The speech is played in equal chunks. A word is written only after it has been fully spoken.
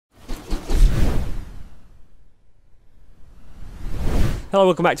Hello,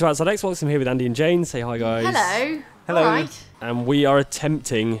 welcome back to Outside Xbox. I'm here with Andy and Jane. Say hi, guys. Hello. Hello. All right. And we are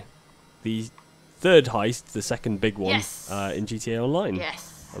attempting the third heist, the second big one, Yes. in GTA Online.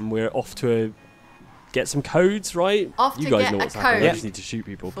 Yes. And we're off to get some codes, right? Off you to guys get know a what's happening. code We just need to shoot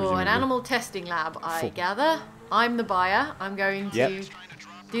people, For presumably. an animal testing lab, I gather. I'm the buyer. I'm going to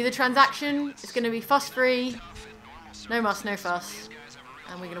do the transaction. It's going to be fuss-free. No muss, no fuss.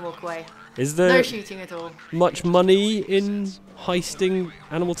 And we're going to walk away. Is there No shooting at all. much money in heisting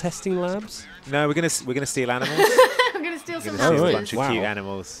animal testing labs? No, we're gonna steal animals. I'm going to steal some We're gonna steal a right. bunch hamsters. of cute Wow.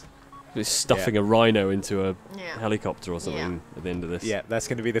 animals. It's stuffing a rhino into a Yeah. helicopter or something at the end of this. Yeah, that's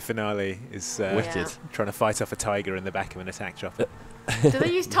going to be the finale. Is Wicked. trying to fight off a tiger in the back of an attack chopper. Do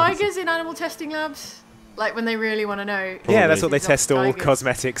they use tigers in animal testing labs? Like when they really want to know. Yeah, that's what they Exotic test all tigers.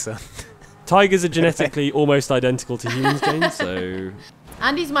 cosmetics on. Tigers are genetically almost identical to humans, Jane, so...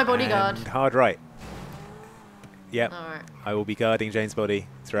 Andy's my bodyguard. And hard right. Yep, All right. I will be guarding Jane's body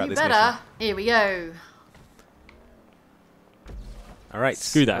throughout You this better. mission. Here we go. All right,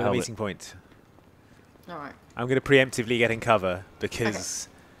 Screw that we're at the helmet. meeting point. All right. I'm going to preemptively get in cover because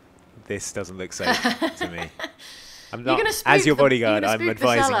this doesn't look safe to me. I'm You're not, gonna spook as your the- you're bodyguard, gonna I'm spook the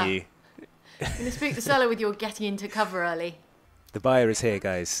seller. advising you. I'm going to spook the seller with your getting into cover early. The buyer is here,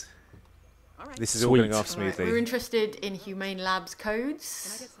 guys. This is all going Sweet. off All right, smoothly. we're interested in Humane Labs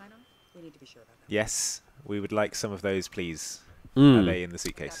codes. Yes, we would like some of those, please. Mm. Are they in the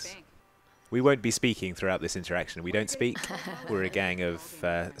suitcase? We won't be speaking throughout this interaction. We don't speak. We're a gang of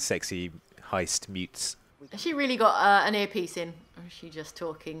sexy heist mutes. Has she really got an earpiece in? Or is she just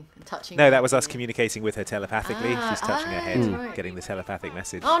talking and touching? No, her that was us head? communicating with her telepathically. Ah, She's touching her head, right. getting the telepathic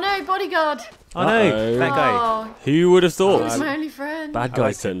message. Oh no, bodyguard! Oh no, Uh-oh. that guy. Oh, Who would have he thought? was my only friend. Bad I guys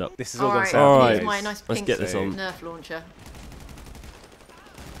liked it. turned up. This is all All gone right, south. All here's right. my nice Let's pink get this on. Nerf launcher.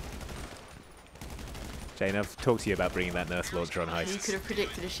 Jane, I've talked to you about bringing that Nerf launcher on You heists. could have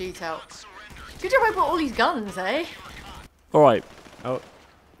predicted a shootout. Good job I bought all these guns, eh? All right, Oh,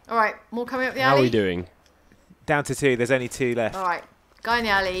 All right, more coming up the how alley. are we doing? down to 2. There's only 2 left. All right, guy in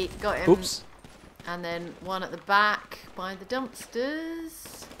the alley, got him. Oops. And then one at the back by the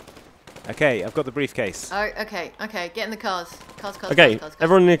dumpsters. Okay, I've got the briefcase. Oh, okay, okay. Get in the cars. Cars. Okay, Cars.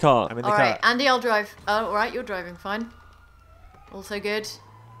 everyone in your car. I'm in the All car. right, Andy, I'll drive. Oh, all right, you're driving. Fine. Also good.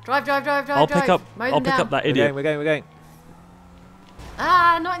 Drive. I'll pick up. Mow I'll them pick down. up that We're idiot. going.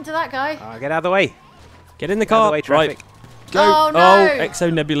 Ah, not into that guy. Get out of the way. Get in the Out of car. the way, traffic. Right. Go. Oh, no.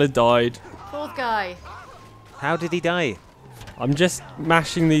 Exo Nebula died. Fourth guy. How did he die? I'm just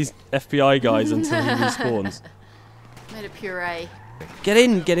mashing these FBI guys until he respawns. Made a puree. Get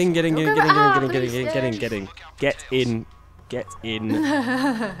in. Get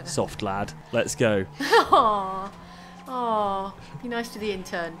in. Soft lad. Let's go. Oh, be nice to the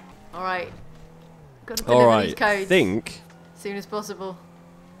intern. All right. Got to All deliver these right. I codes think, as soon as possible.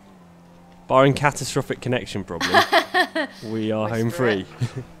 barring catastrophic connection problem, we are home Whisper free.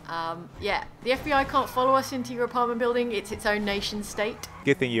 it. Yeah, the FBI can't follow us into your apartment building. It's its own nation state.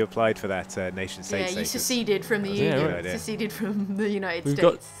 Good thing you applied for that nation state Yeah, you status. seceded from the That was a Union. good idea. Seceded from the United We've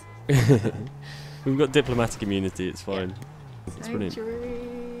got- States. We've got diplomatic immunity. It's fine. It's brilliant.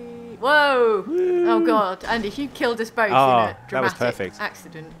 Sanctuary. Whoa! Oh God, Andy, you killed us both in Oh, a that was dramatic perfect.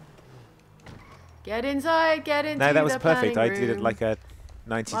 accident. Get inside. Get into No, that was the perfect. I planning did it room. like a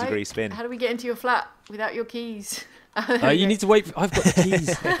 90-degree Right? spin. How do we get into your flat without your keys? You need to wait. I've got the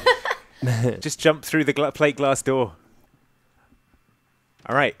keys. Just jump through the plate glass door.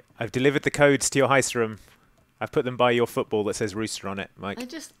 All right, I've delivered the codes to your heist room. I've put them by your football that says Rooster on it, Mike. I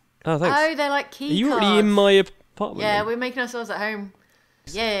just. Oh, thanks. Oh, they're like Are key you cards. already in my apartment? Yeah, then? we're making ourselves at home.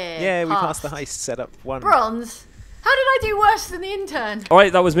 Yeah. Yeah, we passed the heist setup 1. Bronze. How did I do worse than the intern? All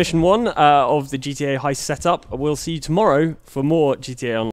right, that was mission 1 of the GTA heist setup. We'll see you tomorrow for more GTA Online.